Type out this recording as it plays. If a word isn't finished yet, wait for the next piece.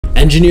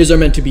Engineers are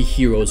meant to be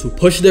heroes who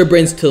push their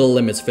brains to the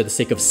limits for the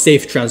sake of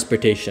safe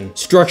transportation,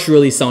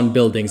 structurally sound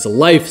buildings,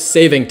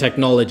 life-saving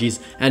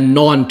technologies, and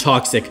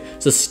non-toxic,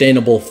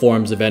 sustainable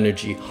forms of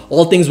energy.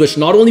 All things which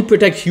not only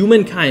protect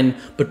humankind,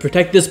 but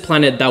protect this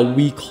planet that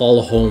we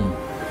call home.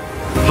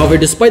 However,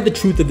 despite the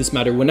truth of this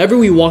matter, whenever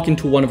we walk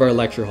into one of our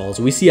lecture halls,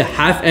 we see a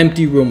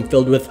half-empty room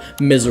filled with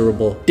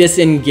miserable,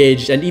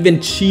 disengaged, and even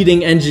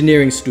cheating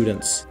engineering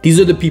students. These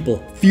are the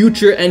people,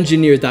 future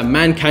engineers that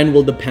mankind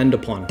will depend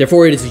upon.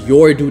 Therefore, it is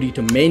your duty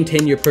to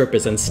maintain your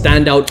purpose and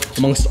stand out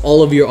amongst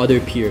all of your other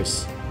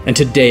peers. And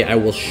today, I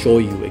will show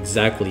you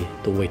exactly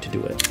the way to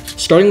do it.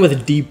 Starting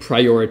with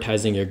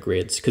deprioritizing your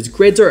grades, because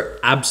grades are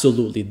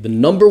absolutely the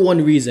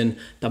 #1 reason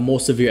that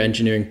most of your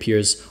engineering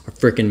peers are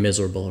freaking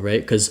miserable,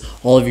 right? Because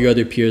all of your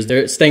other peers,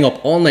 they're staying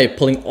up all night,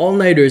 pulling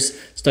all-nighters,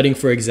 studying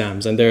for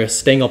exams, and they're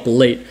staying up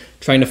late,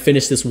 trying to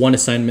finish this one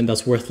assignment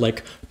that's worth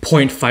like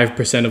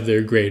 0.5% of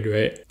their grade,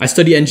 right? I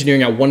study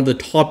engineering at one of the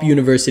top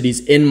universities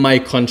in my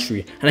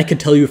country, and I can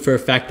tell you for a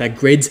fact that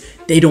grades,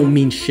 they don't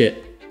mean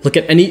shit. Look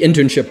at any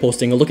internship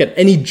posting, or look at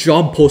any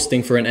job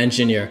posting for an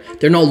engineer.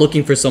 They're not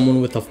looking for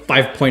someone with a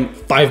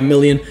 5.5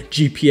 million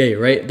GPA,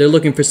 right? They're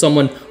looking for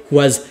someone who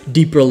has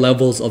deeper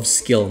levels of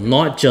skill,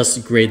 not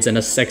just grades and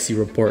a sexy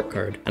report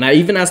card. And I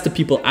even asked the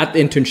people at the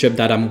internship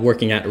that I'm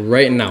working at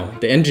right now,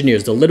 the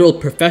engineers, the literal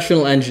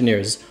professional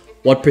engineers,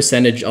 what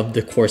percentage of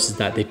the courses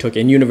that they took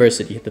in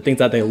university, the things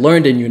that they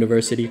learned in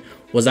university,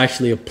 was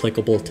actually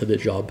applicable to the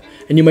job.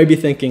 And you might be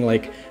thinking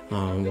like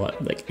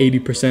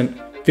 80%?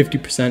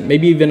 50%,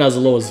 maybe even as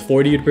low as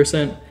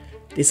 40%.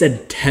 They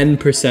said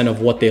 10%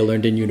 of what they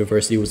learned in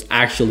university was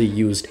actually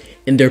used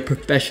in their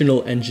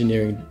professional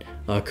engineering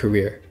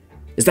career.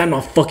 Is that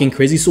not fucking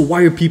crazy? So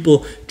why are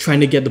people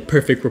trying to get the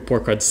perfect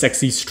report card,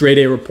 sexy straight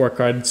A report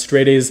card,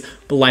 straight A's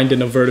aligned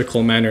in a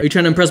vertical manner? Are you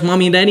trying to impress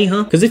mommy and daddy,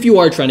 huh? Because if you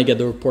are trying to get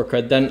the report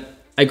card, then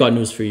I got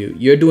news for you.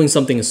 You're doing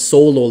something so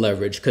low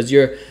leverage because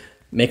you're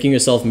making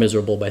yourself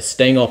miserable by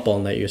staying up all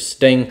night. You're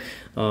staying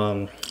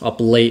up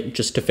late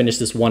just to finish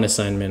this one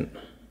assignment.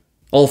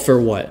 All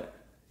for what?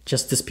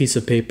 Just this piece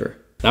of paper.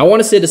 Now I want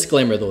to say a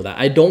disclaimer though, that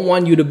I don't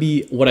want you to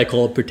be what I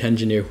call a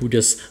pretensioneer who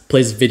just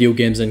plays video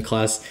games in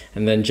class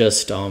and then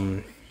just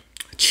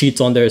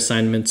cheats on their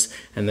assignments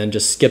and then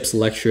just skips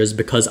lectures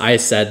because I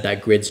said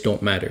that grades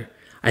don't matter.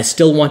 I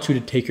still want you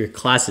to take your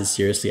classes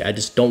seriously. I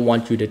just don't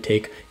want you to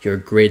take your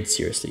grades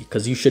seriously,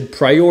 because you should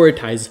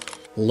prioritize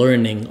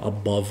learning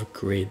above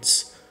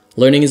grades.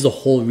 Learning is the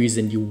whole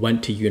reason you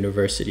went to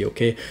university,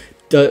 okay?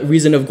 The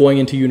reason of going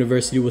into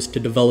university was to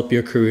develop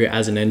your career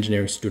as an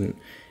engineering student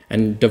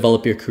and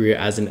develop your career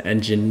as an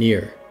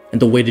engineer.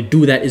 And the way to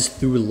do that is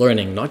through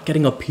learning, not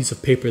getting a piece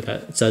of paper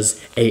that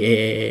says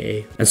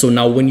A. And so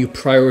now when you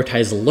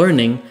prioritize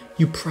learning,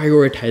 you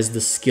prioritize the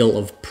skill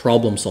of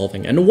problem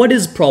solving. And what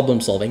is problem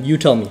solving? You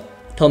tell me.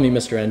 Tell me,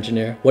 Mr.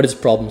 Engineer, what is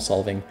problem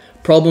solving?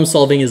 Problem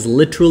solving is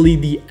literally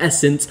the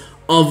essence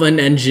of an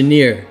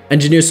engineer.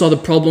 Engineers saw the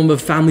problem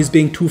of families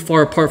being too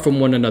far apart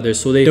from one another,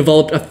 so they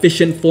developed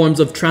efficient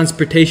forms of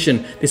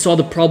transportation. They saw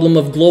the problem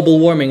of global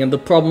warming and the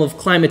problem of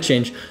climate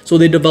change, so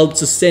they developed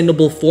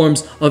sustainable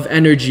forms of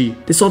energy.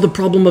 They saw the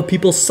problem of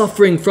people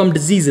suffering from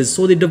diseases,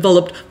 so they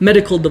developed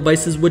medical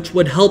devices which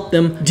would help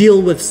them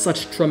deal with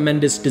such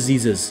tremendous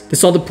diseases. They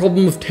saw the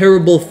problem of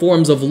terrible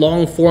forms of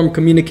long-form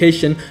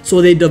communication,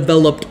 so they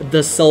developed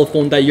the cell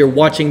phone that you're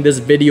watching this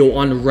video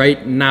on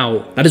right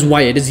now. That is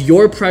why it is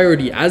your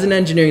priority as an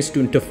engineering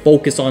student to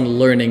focus on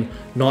learning,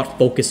 not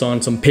focus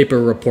on some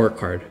paper report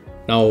card.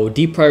 Now,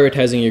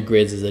 deprioritizing your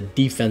grades is a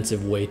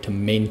defensive way to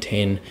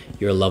maintain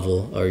your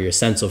level or your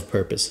sense of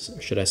purpose,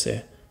 should I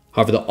say.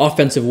 However, the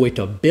offensive way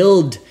to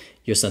build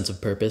your sense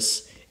of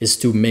purpose is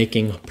through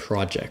making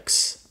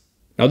projects.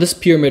 Now, this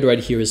pyramid right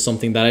here is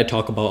something that I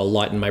talk about a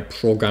lot in my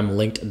program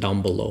linked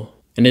down below.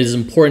 And it is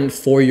important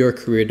for your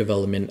career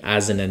development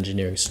as an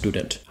engineering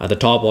student. At the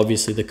top,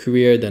 obviously the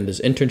career, then there's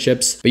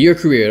internships, but your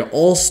career, it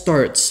all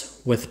starts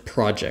with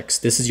projects.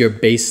 This is your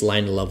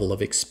baseline level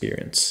of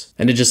experience.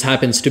 And it just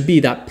happens to be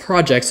that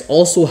projects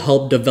also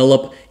help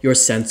develop your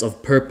sense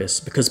of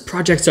purpose, because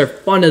projects are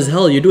fun as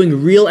hell. You're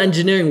doing real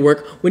engineering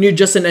work when you're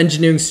just an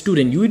engineering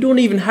student. You don't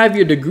even have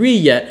your degree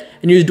yet,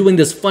 and you're doing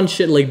this fun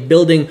shit like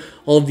building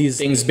all of these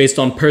things based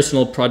on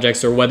personal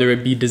projects or whether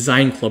it be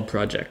design club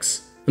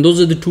projects. And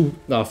those are the two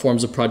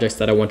forms of projects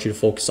that I want you to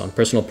focus on: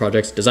 personal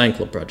projects, design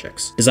club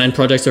projects. Design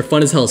projects are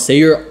fun as hell. Say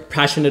you're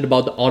passionate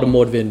about the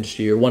automotive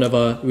industry, you're one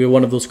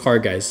of those car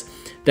guys.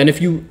 Then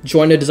if you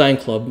join a design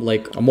club,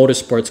 like a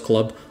motorsports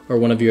club or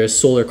one of your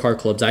solar car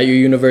clubs at your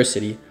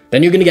university,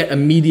 then you're gonna get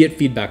immediate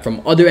feedback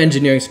from other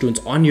engineering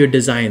students on your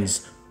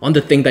designs, on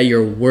the thing that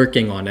you're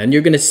working on. And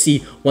you're gonna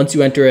see, once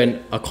you enter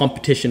a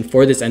competition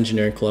for this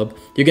engineering club,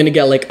 you're gonna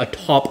get like a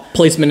top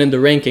placement in the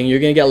ranking. You're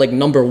gonna get like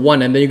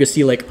 #1, and then you're gonna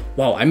see like,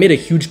 wow, I made a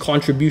huge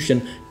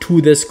contribution to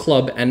this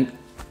club and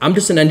I'm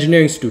just an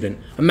engineering student.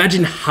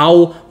 Imagine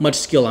how much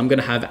skill I'm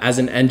gonna have as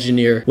an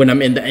engineer when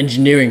I'm in the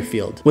engineering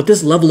field. With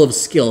this level of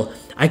skill,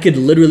 I could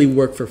literally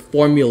work for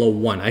Formula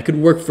One. I could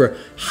work for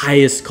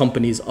highest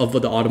companies of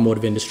the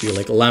automotive industry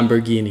like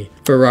Lamborghini,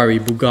 Ferrari,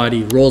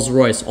 Bugatti,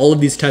 Rolls-Royce, all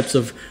of these types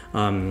of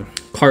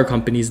car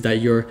companies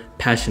that you're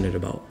passionate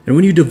about. And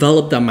when you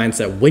develop that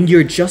mindset, when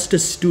you're just a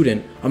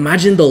student,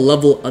 imagine the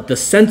level of the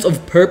sense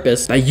of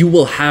purpose that you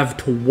will have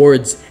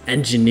towards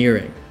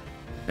engineering.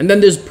 And then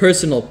there's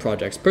personal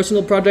projects.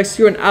 Personal projects,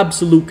 you're in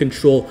absolute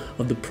control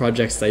of the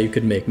projects that you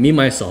could make. Me,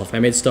 myself, I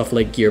made stuff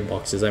like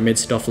gearboxes. I made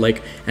stuff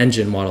like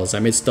engine models. I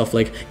made stuff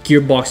like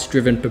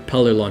gearbox-driven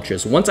propeller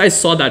launchers. Once I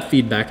saw that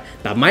feedback,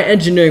 that my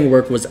engineering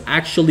work was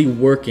actually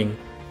working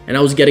and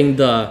I was getting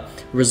the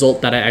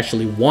result that I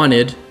actually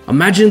wanted,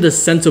 imagine the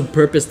sense of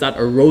purpose that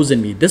arose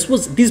in me.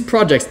 These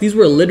projects, these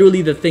were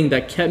literally the thing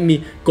that kept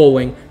me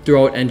going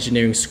throughout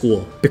engineering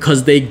school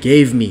because they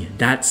gave me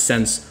that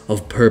sense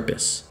of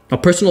purpose. Now,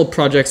 personal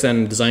projects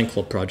and design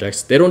club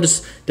projects, they're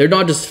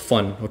not just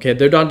fun, okay?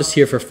 They're not just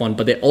here for fun,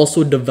 but they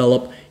also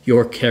develop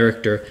your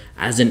character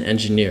as an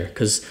engineer,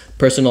 because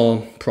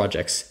personal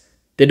projects,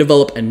 they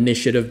develop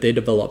initiative, they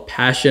develop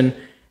passion,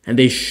 and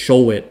they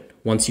show it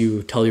once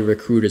you tell your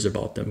recruiters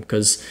about them,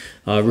 because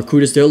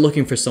recruiters, they're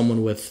looking for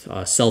someone with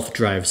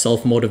self-drive,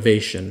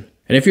 self-motivation.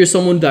 And if you're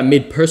someone that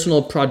made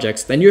personal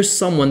projects, then you're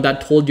someone that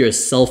told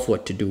yourself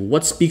what to do.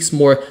 What speaks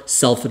more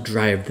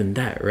self-drive than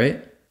that,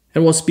 right?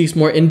 And what speaks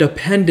more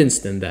independence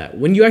than that?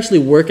 When you actually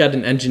work at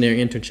an engineering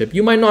internship,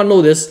 you might not know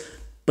this,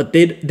 but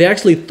they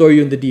actually throw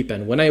you in the deep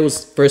end. When I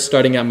was first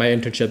starting at my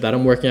internship that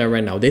I'm working at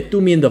right now, they threw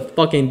me in the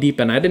fucking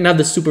deep end. I didn't have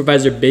the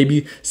supervisor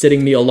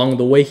babysitting me along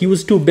the way. He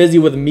was too busy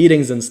with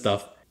meetings and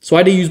stuff. So I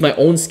had to use my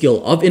own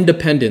skill of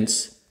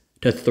independence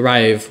to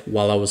thrive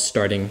while I was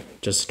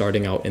just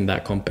starting out in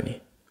that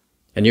company.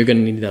 And you're gonna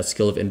need that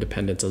skill of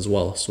independence as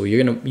well. So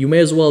you may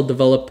as well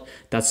develop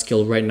that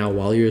skill right now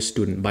while you're a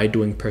student by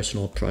doing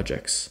personal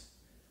projects.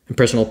 And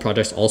personal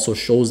projects also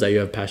shows that you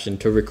have passion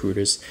to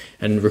recruiters.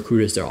 And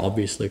recruiters, they're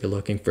obviously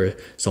looking for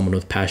someone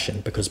with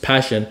passion, because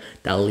passion,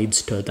 that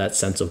leads to that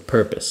sense of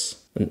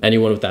purpose. And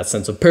anyone with that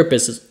sense of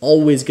purpose is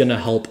always gonna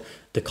help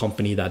the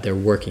company that they're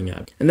working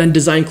at. And then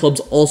design clubs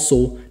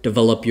also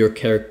develop your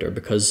character,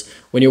 because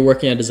when you're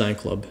working at a design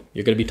club,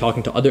 you're going to be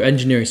talking to other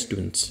engineering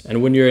students.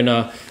 And when you're in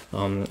a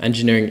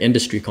engineering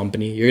industry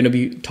company, you're going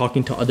to be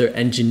talking to other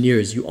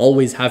engineers. You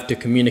always have to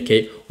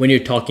communicate when you're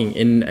talking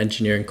in an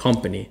engineering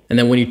company. And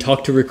then when you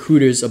talk to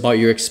recruiters about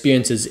your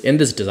experiences in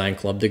this design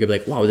club, they're going to be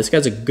like, wow, this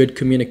guy's a good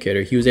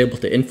communicator. He was able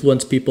to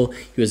influence people.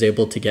 He was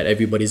able to get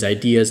everybody's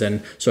ideas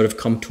and sort of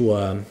come to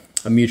a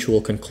mutual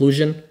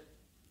conclusion.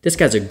 This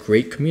guy's a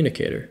great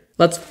communicator.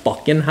 Let's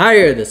fucking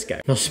hire this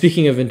guy. Now,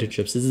 speaking of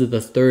internships, this is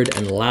the third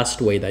and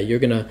last way that you're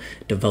gonna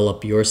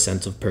develop your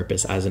sense of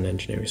purpose as an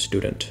engineering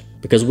student.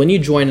 Because when you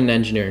join an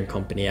engineering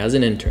company as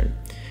an intern,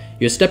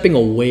 you're stepping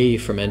away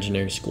from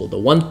engineering school. The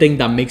one thing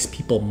that makes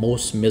people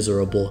most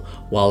miserable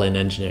while in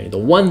engineering. The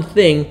one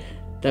thing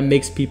that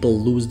makes people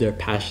lose their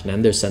passion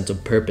and their sense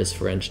of purpose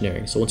for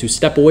engineering. So once you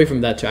step away from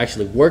that to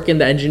actually work in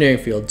the engineering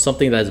field,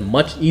 something that is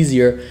much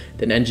easier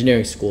than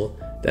engineering school,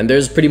 then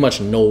there's pretty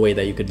much no way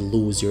that you could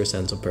lose your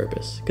sense of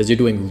purpose, because you're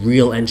doing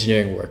real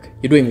engineering work.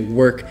 You're doing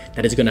work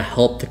that is going to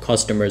help the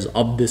customers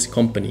of this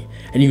company,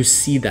 and you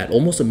see that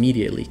almost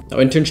immediately. Now,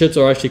 internships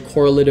are actually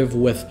correlative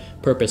with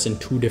purpose in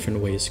two different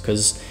ways,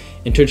 because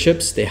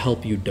internships, they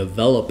help you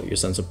develop your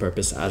sense of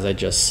purpose, as I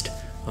just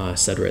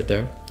said right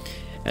there.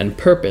 And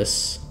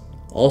purpose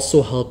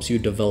also helps you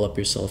develop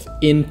yourself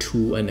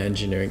into an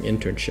engineering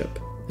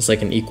internship. It's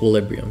like an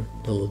equilibrium.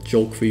 A little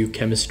joke for you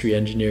chemistry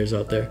engineers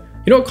out there.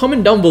 You know,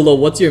 comment down below,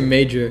 what's your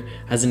major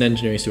as an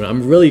engineering student?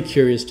 I'm really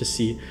curious to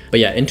see. But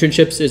yeah,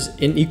 internships is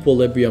in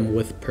equilibrium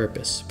with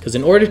purpose. Because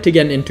in order to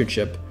get an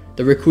internship,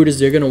 the recruiters,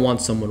 they're gonna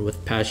want someone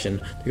with passion.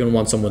 They're gonna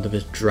want someone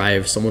with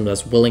drive, someone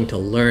that's willing to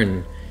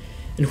learn.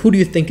 And who do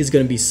you think is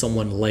gonna be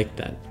someone like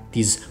that?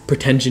 These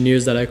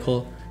pretengineers that I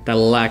call,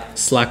 that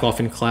slack off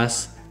in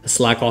class,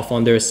 slack off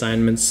on their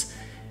assignments,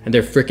 and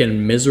they're freaking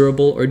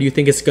miserable? Or do you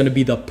think it's gonna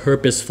be the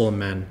purposeful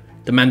man?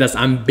 The man that's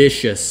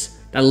ambitious,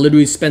 that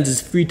literally spends his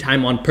free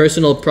time on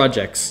personal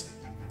projects.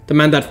 The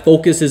man that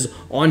focuses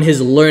on his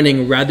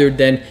learning rather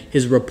than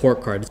his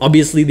report cards.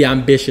 Obviously, the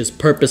ambitious,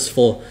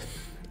 purposeful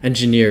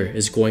engineer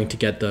is going to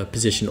get the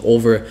position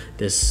over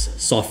this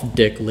soft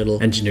dick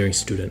little engineering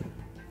student.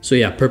 So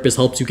yeah, purpose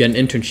helps you get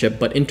an internship,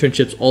 but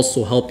internships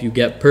also help you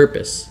get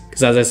purpose.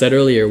 Because as I said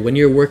earlier, when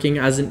you're working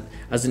as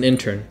an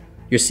intern,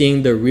 you're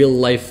seeing the real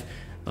life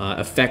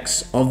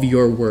effects of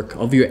your work,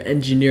 of your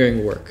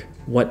engineering work.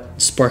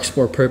 What sparks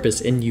more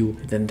purpose in you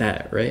than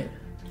that, right?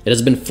 It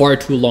has been far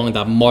too long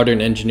that modern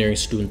engineering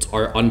students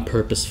are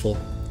unpurposeful.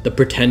 The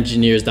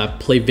pretengineers that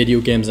play video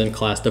games in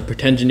class, the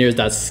pretengineers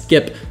that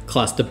skip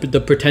class, the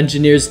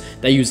pretengineers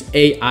that use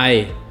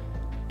AI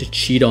to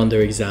cheat on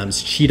their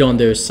exams, cheat on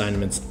their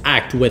assignments,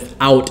 act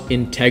without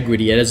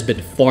integrity. It has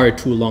been far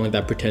too long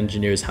that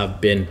pretengineers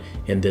have been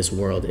in this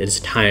world. It is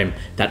time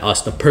that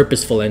us, the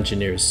purposeful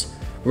engineers,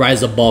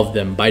 rise above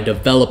them by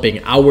developing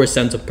our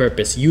sense of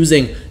purpose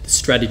using the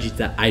strategies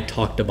that I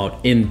talked about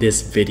in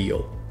this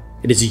video.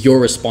 It is your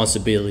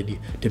responsibility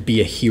to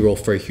be a hero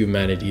for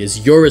humanity. It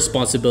is your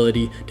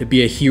responsibility to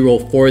be a hero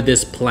for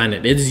this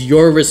planet. It is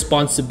your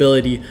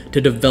responsibility to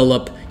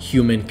develop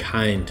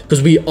humankind.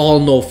 Because we all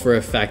know for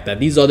a fact that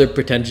these other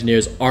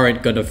engineers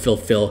aren't going to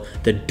fulfill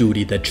the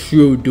duty, the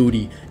true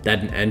duty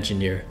that an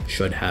engineer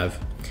should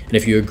have. And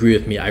if you agree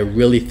with me, I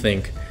really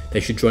think they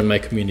should join my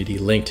community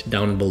linked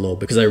down below,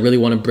 because I really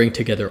want to bring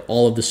together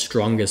all of the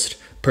strongest,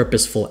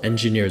 purposeful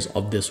engineers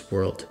of this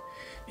world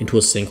into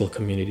a single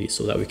community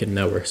so that we can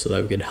network, so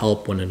that we can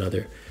help one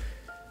another.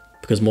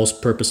 Because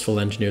most purposeful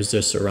engineers,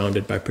 they're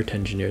surrounded by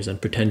engineers,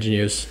 and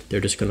engineers, they're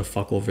just going to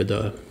fuck over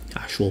the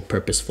actual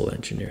purposeful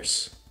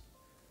engineers.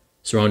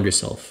 Surround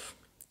yourself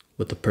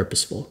with the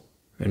purposeful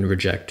and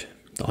reject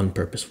the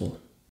unpurposeful.